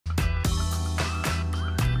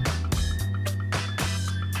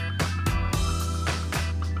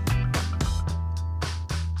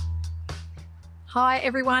Hi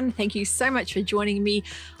everyone, thank you so much for joining me.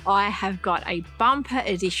 I have got a bumper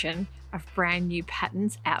edition of brand new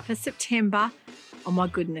patterns out for September. Oh my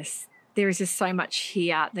goodness, there is just so much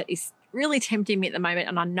here that is really tempting me at the moment,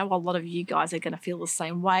 and I know a lot of you guys are going to feel the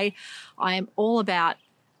same way. I am all about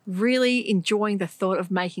really enjoying the thought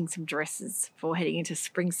of making some dresses for heading into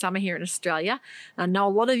spring, summer here in Australia. And I know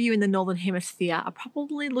a lot of you in the Northern Hemisphere are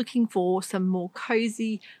probably looking for some more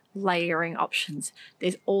cozy layering options.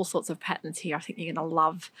 There's all sorts of patterns here. I think you're going to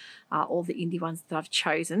love all the indie ones that I've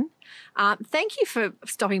chosen. Thank you for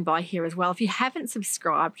stopping by here as well. If you haven't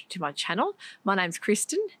subscribed to my channel, my name's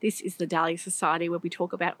Kristen. This is the Dahlia Society, where we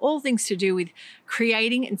talk about all things to do with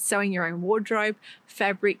creating and sewing your own wardrobe,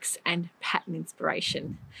 fabrics, and pattern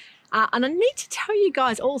inspiration. And I need to tell you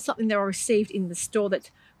guys all something that I received in the store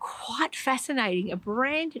that's quite fascinating. A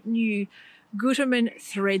brand new Gutermann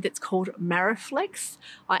thread that's called Mariflex.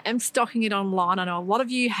 I am stocking it online. I know a lot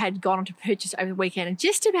of you had gone on to purchase over the weekend and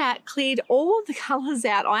just about cleared all of the colours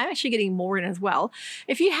out. I am actually getting more in as well.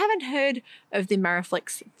 If you haven't heard of the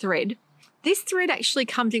Mariflex thread, this thread actually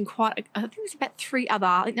comes in quite, I think there's about three other,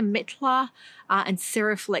 I think the Metla and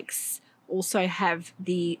Seriflex also have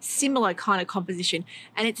the similar kind of composition,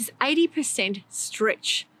 and it's 80%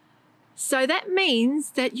 stretch. So that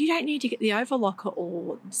means that you don't need to get the overlocker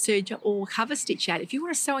or serge or cover stitch out. If you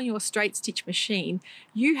want to sew on your straight stitch machine,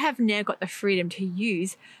 you have now got the freedom to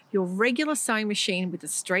use your regular sewing machine with a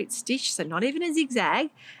straight stitch, so not even a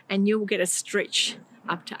zigzag, and you'll get a stretch,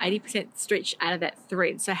 up to 80% stretch out of that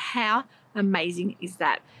thread. So how amazing is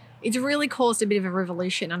that? It's really caused a bit of a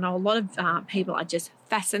revolution. I know a lot of people are just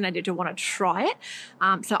fascinated to want to try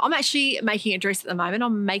it. So I'm actually making a dress at the moment.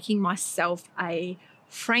 I'm making myself a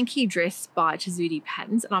Frankie dress by Tizzuti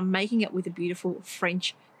Patterns, and I'm making it with a beautiful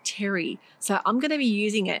French terry. So I'm going to be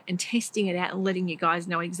using it and testing it out and letting you guys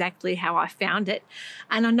know exactly how I found it.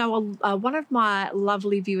 And I know one of my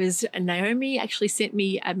lovely viewers, Naomi, actually sent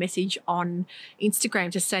me a message on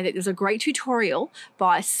Instagram to say that there's a great tutorial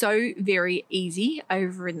by Sew Very Easy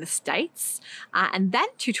over in the States. And that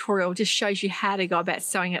tutorial just shows you how to go about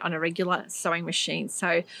sewing it on a regular sewing machine.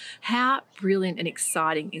 So how brilliant and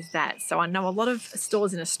exciting is that? So I know a lot of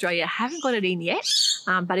stores in Australia haven't got it in yet,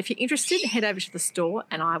 but if you're interested, head over to the store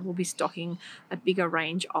and I will be stocking a bigger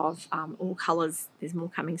range of all colours. There's more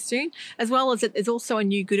coming soon, as well as there's also a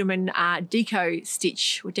new Gutermann deco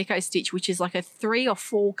stitch, which is like a 3 or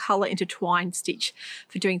 4 colour intertwined stitch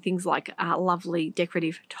for doing things like lovely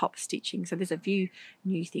decorative top stitching. So there's a few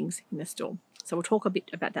new things in the store. So we'll talk a bit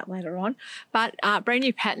about that later on. But brand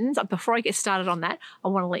new patterns. Before I get started on that, I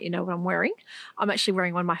want to let you know what I'm wearing. I'm actually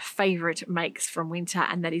wearing one of my favourite makes from winter,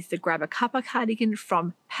 and that is the Grab a Cuppa cardigan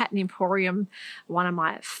from Pattern Emporium. One of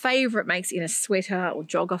my favourite makes in a sweater or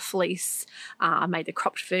jogger fleece. I made the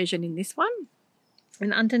cropped version in this one.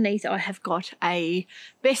 And underneath I have got a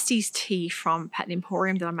Besties tee from Pattern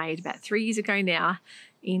Emporium that I made about 3 years ago now,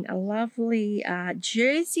 in a lovely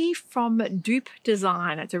jersey from Dupe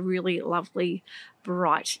Design. It's a really lovely,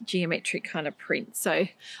 bright, geometric kind of print. So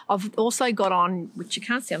I've also got on, which you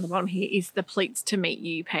can't see on the bottom here, is the Pleats to Meet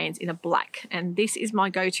You pants in a black. And this is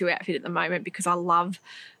my go-to outfit at the moment because I love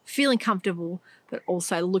feeling comfortable, but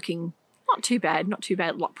also looking not too bad,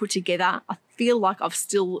 like put together. I feel like I'm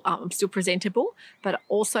still presentable, but I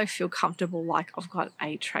also feel comfortable like I've got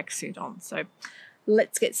a tracksuit on. So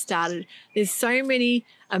let's get started. There's so many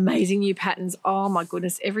amazing new patterns. Oh my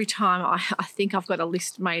goodness, every time I think I've got a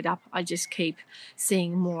list made up, I just keep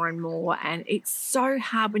seeing more and more. And it's so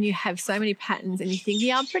hard when you have so many patterns and you think,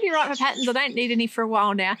 yeah, I'm pretty right for patterns. I don't need any for a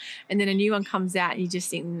while now. And then a new one comes out and you just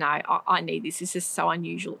think, no, I need this. This is so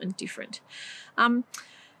unusual and different.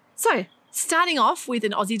 So starting off with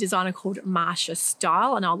an Aussie designer called Marsha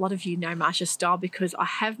Style. I know a lot of you know Marsha Style because I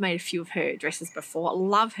have made a few of her dresses before. I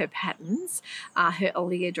love her patterns. Her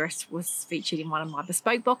Aaliyah dress was featured in one of my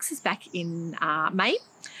bespoke boxes back in May.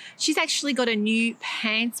 She's actually got a new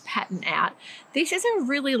pants pattern out. This is a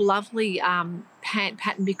really lovely pant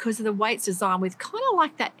pattern because of the way it's designed, with kind of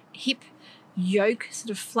like that hip yoke sort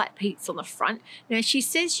of flat pleats on the front. Now she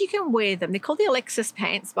says you can wear them, they're called the Alexis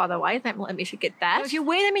pants, by the way, don't let me forget that. So if you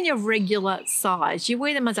wear them in your regular size, you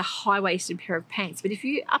wear them as a high-waisted pair of pants, but if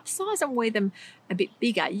you upsize and wear them a bit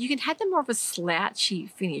bigger, you can have them more of a slouchy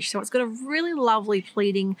finish. So it's got a really lovely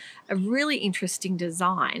pleating, a really interesting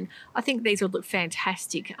design. I think these would look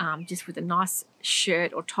fantastic just with a nice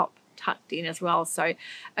shirt or top tucked in as well. So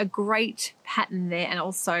a great pattern there, and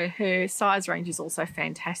also her size range is also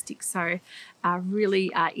fantastic. So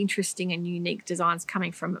really interesting and unique designs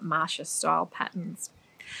coming from Marsha Style Patterns.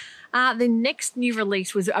 The next new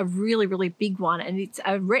release was a really, really big one, and it's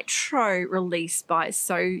a retro release by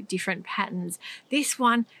So Different Patterns. This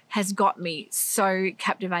one has got me so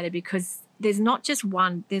captivated because there's not just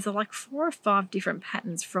one, there's like 4 or 5 different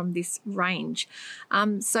patterns from this range.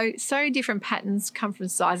 So Different Patterns come from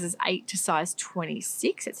sizes 8 to size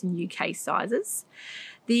 26. That's in UK sizes.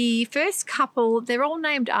 The first couple, they're all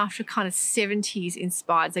named after kind of 70s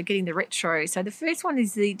inspired, so getting the retro. So the first one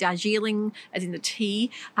is the Darjeeling, as in the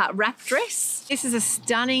tea, wrap dress. This is a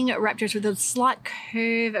stunning wrap dress with a slight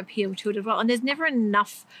curve appeal to it as well. And there's never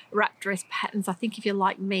enough wrap dress patterns, I think, if you're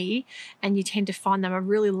like me and you tend to find them a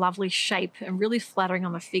really lovely shape and really flattering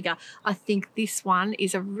on the figure. I think this one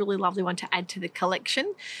is a really lovely one to add to the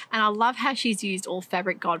collection. And I love how she's used all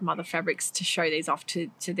Fabric Godmother fabrics to show these off to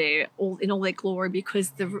their in all their glory,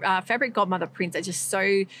 because the Fabric Godmother prints are just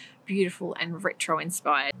so beautiful and retro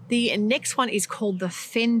inspired. The next one is called the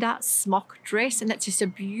Fender Smock Dress, and that's just a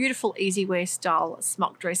beautiful easy wear style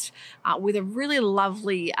smock dress with a really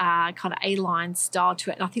lovely kind of A-line style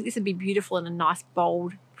to it. And I think this would be beautiful in a nice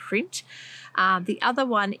bold print. The other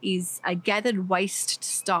one is a gathered waist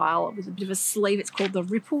style with a bit of a sleeve. It's called the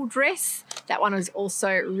Ripple Dress. That one is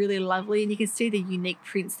also really lovely, and you can see the unique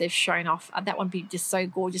prints they've shown off. That one would be just so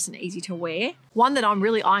gorgeous and easy to wear. One that I'm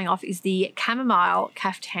really eyeing off is the Chamomile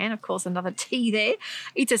Caftan. Of course, another T there.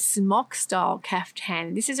 It's a smock style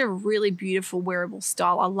caftan. This is a really beautiful wearable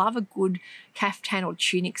style. I love a good caftan or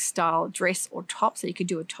tunic style dress or top, so you could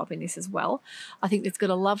do a top in this as well. I think it's got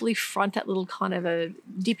a lovely front, that little kind of a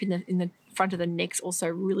dip in the front of the neck's also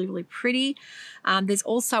really, really pretty. There's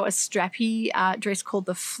also a strappy dress called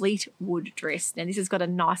the Fleetwood dress. Now this has got a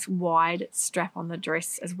nice wide strap on the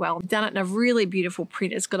dress as well. Done it in a really beautiful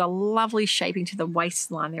print. It's got a lovely shaping to the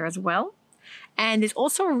waistline there as well. And there's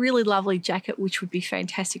also a really lovely jacket which would be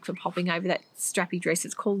fantastic for popping over that strappy dress.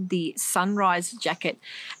 It's called the Sunrise jacket,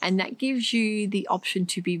 and that gives you the option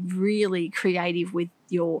to be really creative with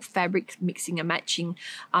your fabric mixing and matching.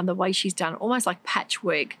 The way she's done almost like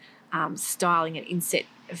patchwork styling and inset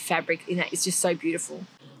of fabric in that is just so beautiful.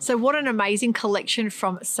 So what an amazing collection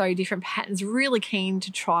from So Different Patterns. Really keen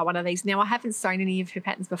to try one of these. Now, I haven't sewn any of her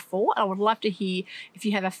patterns before. I would love to hear if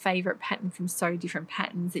you have a favourite pattern from So Different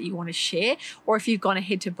Patterns that you want to share, or if you've gone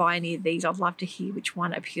ahead to buy any of these, I'd love to hear which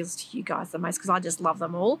one appeals to you guys the most, because I just love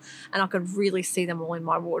them all and I could really see them all in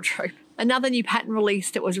my wardrobe. Another new pattern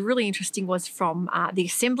release that was really interesting was from the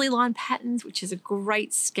Assembly Line Patterns, which is a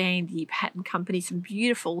great Scandi pattern company. Some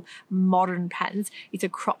beautiful modern patterns. It's a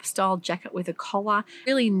crop style jacket with a collar.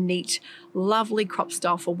 Really neat, lovely crop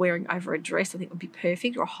style for wearing over a dress. I think would be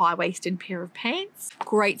perfect, or a high-waisted pair of pants.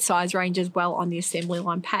 Great size range as well on the Assembly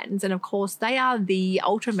Line Patterns. And of course, they are the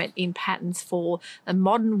ultimate in patterns for a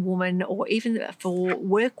modern woman, or even for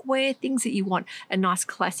workwear, things that you want a nice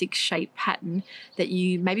classic shape pattern that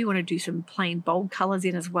you maybe want to do some plain bold colors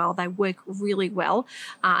in as well. They work really well.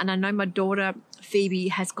 And I know my daughter Phoebe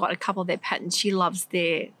has got a couple of their patterns. She loves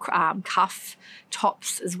their cuff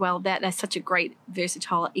tops as well. They're such a great,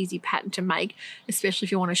 versatile, easy pattern to make, especially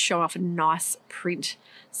if you want to show off a nice print.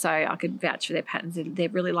 So I could vouch for their patterns. They're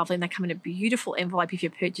really lovely, and they come in a beautiful envelope if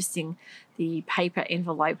you're purchasing the paper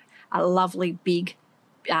envelope. A lovely big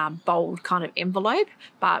bold kind of envelope,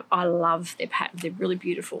 but I love their patterns. They're really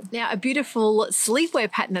beautiful. Now, a beautiful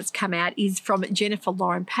sleepwear pattern that's come out is from Jennifer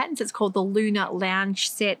Lauren Patterns. It's called the Lunar Lounge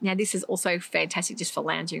Set. Now, this is also fantastic just for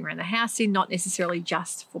lounging around the house in, not necessarily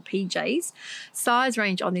just for PJs. Size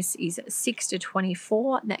range on this is 6 to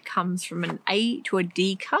 24. That comes from an A to a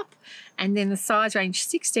D cup. And then the size range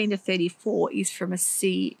 16 to 34 is from a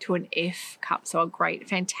C to an F cup. So a great,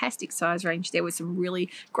 fantastic size range there with some really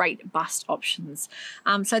great bust options.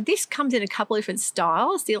 So this comes in a couple of different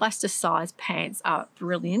styles. The elasticized pants are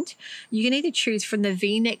brilliant. You can either choose from the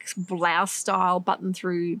V-neck blouse style, button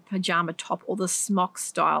through pajama top, or the smock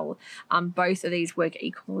style. Both of these work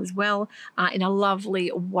equal as well in a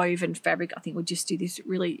lovely woven fabric. I think we'll just do this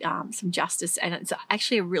really some justice, and it's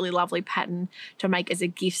actually a really lovely pattern to make as a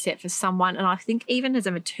gift set for someone. And I think even as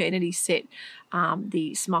a maternity set,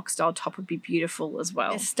 the smock style top would be beautiful as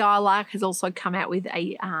well. Stylark has also come out with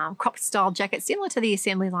a crop style jacket similar to the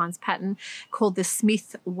Assembly Lines pattern called the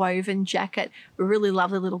Smith Woven Jacket. A really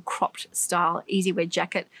lovely little cropped style easy wear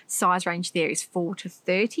jacket. Size range there is 4 to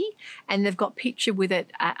 30, and they've got pictured with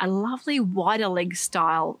it a lovely wider leg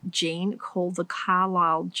style jean called the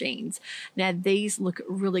Carlisle jeans. Now these look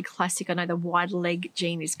really classic. I know the wide leg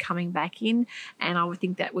jean is coming back in, and I would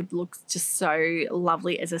think that would look just so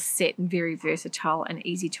lovely as a set and very versatile and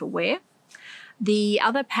easy to wear. The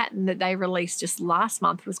other pattern that they released just last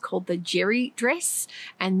month was called the Jerry dress,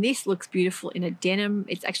 and this looks beautiful in a denim.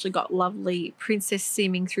 It's actually got lovely princess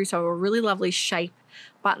seaming through, so a really lovely shape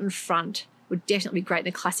button front would definitely be great in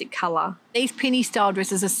a classic colour. These pinny style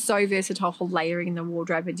dresses are so versatile for layering in the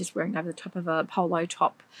wardrobe and just wearing over the top of a polo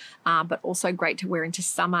top, but also great to wear into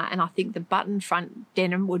summer. And I think the button front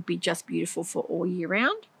denim would be just beautiful for all year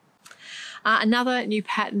round. Another new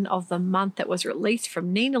pattern of the month that was released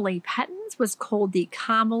from Nina Lee Patterns was called the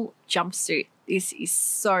Caramel Jumpsuit. This is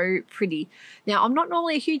so pretty. Now, I'm not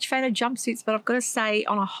normally a huge fan of jumpsuits, but I've got to say,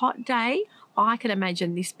 on a hot day, I can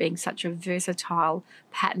imagine this being such a versatile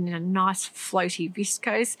pattern in a nice floaty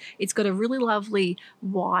viscose. It's got a really lovely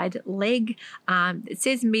wide leg. It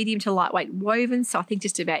says medium to lightweight woven, so I think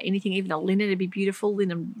just about anything, even a linen, would be beautiful,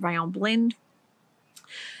 linen rayon blend.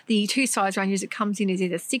 The two size ranges it comes in is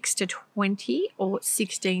either 6 to 20 or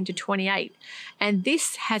 16 to 28. And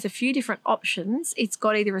this has a few different options. It's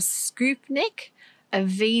got either a scoop neck, a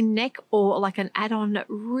V neck, or like an add-on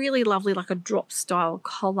really lovely like a drop style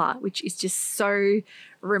collar, which is just so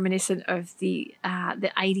reminiscent of the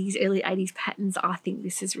 80s, early 80s patterns. I think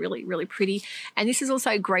this is really, really pretty. And this is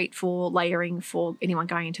also great for layering for anyone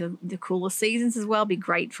going into the cooler seasons as well. Be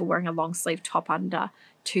great for wearing a long sleeve top under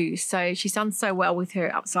too. So she's done so well with her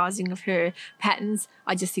upsizing of her patterns.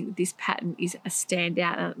 I just think that this pattern is a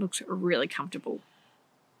standout and it looks really comfortable.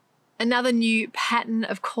 Another new pattern,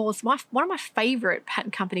 of course, one of my favourite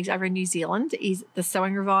pattern companies over in New Zealand is the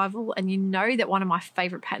Sewing Revival. And you know that one of my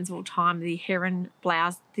favourite patterns of all time, the heron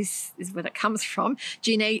blouse, this is where that comes from.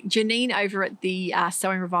 Janine over at the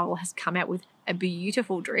Sewing Revival has come out with a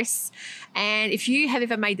beautiful dress. And if you have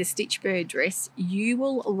ever made the Stitch Bird dress, you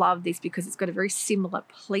will love this because it's got a very similar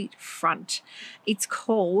pleat front. It's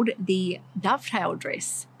called the Dovetail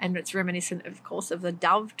dress, and it's reminiscent, of course, of the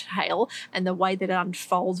dovetail and the way that it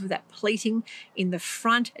unfolds with that pleating in the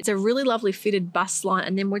front. It's a really lovely fitted bust line,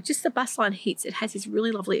 and then where just the bust line hits, it has this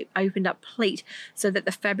really lovely opened up pleat so that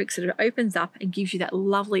the fabric sort of opens up and gives you that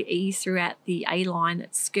lovely ease throughout the A-line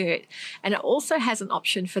skirt. And it also has an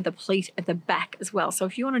option for the pleat at the back as well. So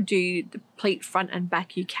if you want to do the pleat front and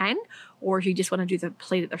back, you can, or if you just want to do the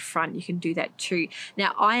pleat at the front, you can do that too.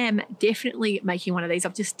 Now, I am definitely making one of these.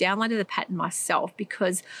 I've just downloaded the pattern myself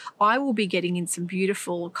because I will be getting in some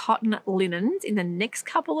beautiful cotton linens in the next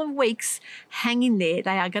couple of weeks. Hang in there.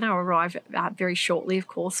 They are going to arrive very shortly, of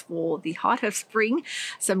course, for the height of spring.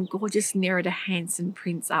 Some gorgeous Nerida Hansen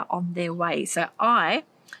prints are on their way. So I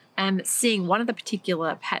am seeing one of the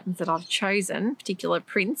particular patterns that I've chosen, particular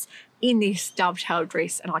prints, in this dovetail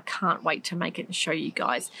dress, and I can't wait to make it and show you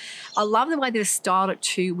guys. I love the way they've styled it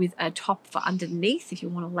too, with a top for underneath if you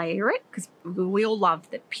want to layer it, because we all love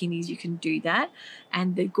that pinnies, you can do that,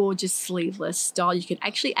 and the gorgeous sleeveless style. You can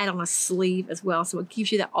actually add on a sleeve as well, so it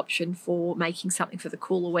gives you that option for making something for the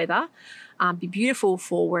cooler weather. Be beautiful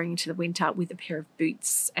for wearing into the winter with a pair of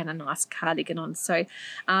boots and a nice cardigan on. So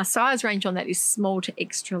size range on that is small to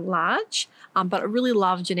extra large, but I really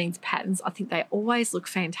love Janine's patterns. I think they always look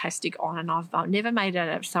fantastic on, and I've never made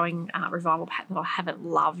a Sewing Revival pattern that I haven't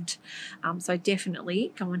loved. So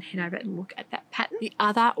definitely go and head over and look at that pattern. The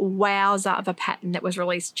other wowzer of a pattern that was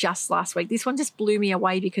released just last week, this one just blew me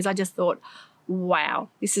away because I just thought, wow,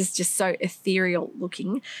 this is just so ethereal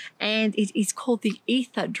looking, and it is called the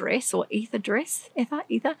Ether dress, or Ether dress,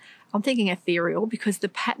 Ether. I'm thinking ethereal because the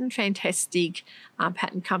Pattern Fantastic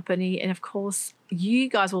pattern company, and of course you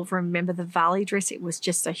guys will remember the Valley dress. It was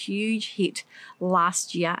just a huge hit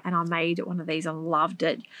last year, and I made one of these and loved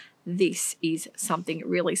it. This is something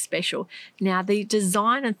really special. Now, the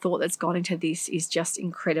design and thought that's gone into this is just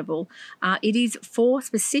incredible. It is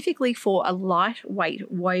specifically for a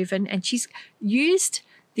lightweight woven, and she's used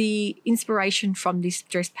the inspiration from this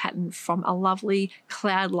dress pattern from a lovely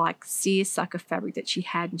cloud-like seersucker fabric that she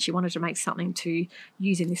had, and she wanted to make something to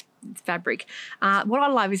use in this fabric. What I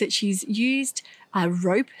love is that she's used a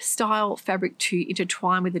rope style fabric to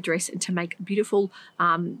intertwine with the dress and to make beautiful,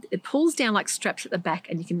 it pulls down like straps at the back,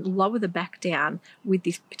 and you can lower the back down with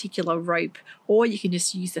this particular rope, or you can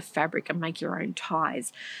just use the fabric and make your own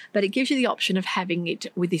ties. But it gives you the option of having it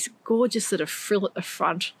with this gorgeous sort of frill at the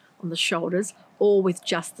front on the shoulders, or with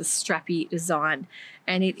just the strappy design.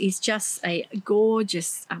 And it is just a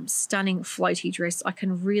gorgeous, stunning floaty dress. I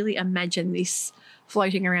can really imagine this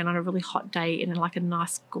floating around on a really hot day in like a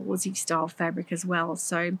nice gauzy style fabric as well.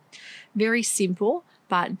 So very simple,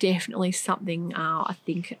 but definitely something I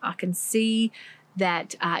think I can see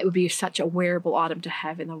that it would be such a wearable item to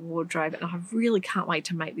have in the wardrobe, and I really can't wait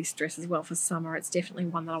to make this dress as well for summer. It's definitely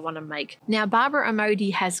one that I want to make. Now, Barbara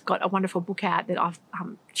Amodi has got a wonderful book out that I've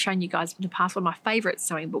shown you guys in the past, one of my favourite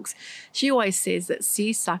sewing books, she always says that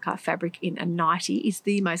seersucker fabric in a nightie is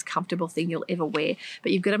the most comfortable thing you'll ever wear.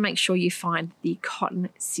 But you've got to make sure you find the cotton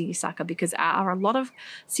seersucker, because there are a lot of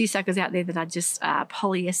seersuckers out there that are just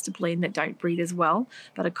polyester blend that don't breathe as well.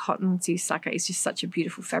 But a cotton seersucker is just such a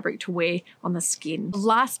beautiful fabric to wear on the skin. The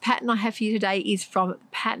last pattern I have for you today is from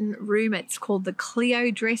Pattern Room. It's called the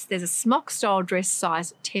Cleo dress. There's a smock style dress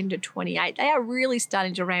size 10 to 28. They are really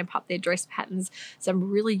starting to ramp up their dress patterns. Some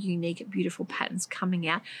really unique, beautiful patterns coming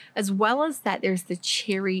out. As well as that, there's the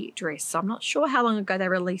cherry dress. So I'm not sure how long ago they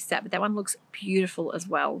released that, but that one looks beautiful as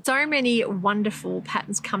well. So many wonderful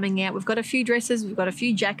patterns coming out. We've got a few dresses, we've got a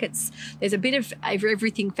few jackets. There's a bit of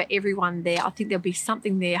everything for everyone there. I think there'll be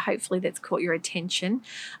something there, hopefully, that's caught your attention.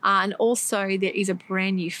 And also there is a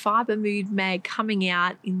brand new Fibre Mood mag coming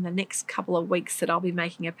out in the next couple of weeks that I'll be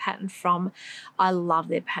making a pattern from. I love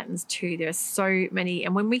their patterns too. There are so many.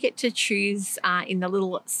 And when we get to choose in the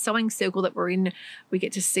little sewing circle that we're in, we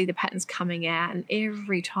get to see the patterns coming out. And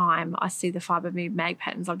every time I see the Fibre Mood mag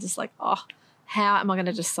patterns, I'm just like, oh, how am I going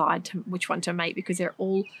to decide which one to make, because they're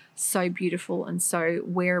all so beautiful and so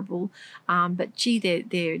wearable. But gee,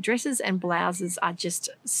 their dresses and blouses are just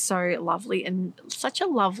so lovely, and such a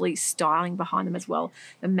lovely styling behind them as well.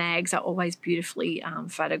 The mags are always beautifully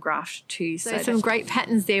photographed too. So some great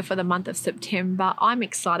patterns there for the month of September. I'm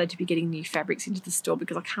excited to be getting new fabrics into the store,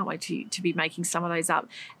 because I can't wait to be making some of those up,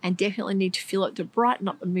 and definitely need to fill it to brighten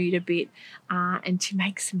up the mood a bit, and to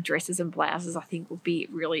make some dresses and blouses I think will be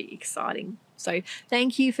really exciting. So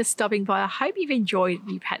thank you for stopping by. I hope you've enjoyed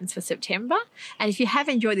new patterns for September. And if you have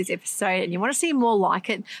enjoyed this episode and you want to see more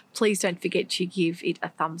like it, please don't forget to give it a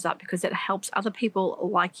thumbs up, because it helps other people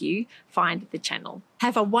like you find the channel.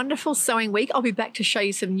 Have a wonderful sewing week. I'll be back to show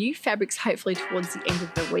you some new fabrics, hopefully towards the end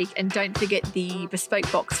of the week. And don't forget the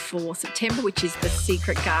bespoke box for September, which is the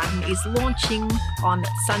Secret Garden, is launching on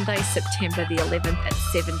Sunday, September the 11th at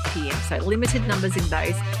 7 p.m. So limited numbers in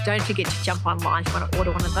those. Don't forget to jump online if you want to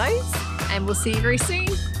order one of those. And we'll see you very soon.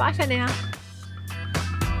 Bye for now.